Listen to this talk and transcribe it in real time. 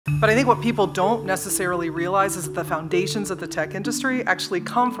But I think what people don't necessarily realize is that the foundations of the tech industry actually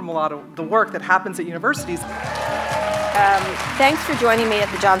come from a lot of the work that happens at universities. Thanks for joining me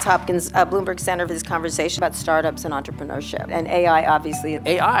at the Johns Hopkins Bloomberg Center for this conversation about startups and entrepreneurship. And AI, obviously.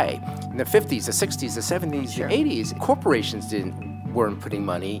 AI, in the 50s, the 60s, the 70s, Sure. the 80s, corporations weren't putting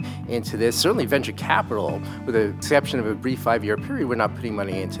money into this. Certainly venture capital, with the exception of a brief 5-year period, we're not putting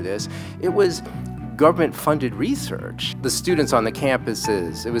money into this. It was government-funded research. The students on the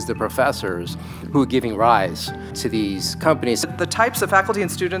campuses, it was the professors who were giving rise to these companies. The types of faculty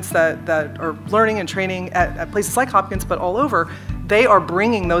and students that are learning and training at places like Hopkins, but all over, they are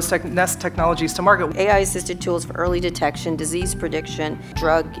bringing those nest technologies to market. AI-assisted tools for early detection, disease prediction,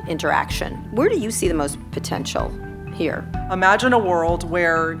 drug interaction. Where do you see the most potential here? Imagine a world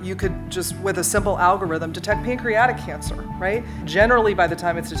where you could just, with a simple algorithm, detect pancreatic cancer, right? Generally, by the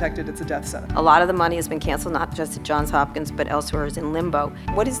time it's detected, it's a death sentence. A lot of the money has been canceled, not just at Johns Hopkins, but elsewhere is in limbo.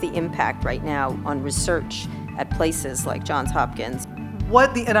 What is the impact right now on research at places like Johns Hopkins?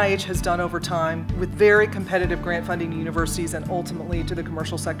 What the NIH has done over time with very competitive grant funding to universities and ultimately to the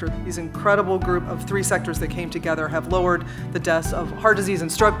commercial sector, these incredible group of 3 sectors that came together have lowered the deaths of heart disease and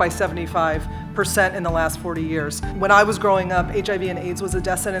stroke by 75% in the last 40 years. When I was growing up, HIV and AIDS was a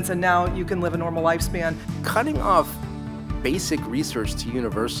death sentence, and now you can live a normal lifespan. Cutting off basic research to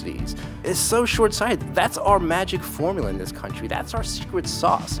universities is so short-sighted. That's our magic formula in this country. That's our secret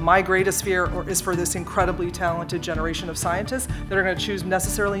sauce. My greatest fear is for this incredibly talented generation of scientists that are going to choose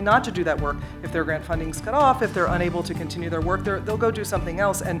necessarily not to do that work. If their grant funding's cut off, if they're unable to continue their work, they'll go do something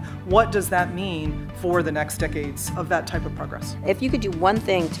else. And what does that mean for the next decades of that type of progress? If you could do one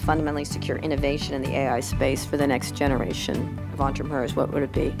thing to fundamentally secure innovation in the AI space for the next generation of entrepreneurs, what would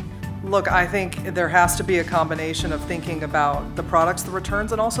it be? Look, I think there has to be a combination of thinking about the products, the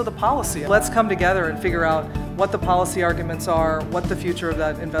returns, and also the policy. Let's come together and figure out what the policy arguments are, what the future of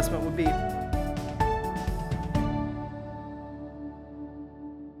that investment would be.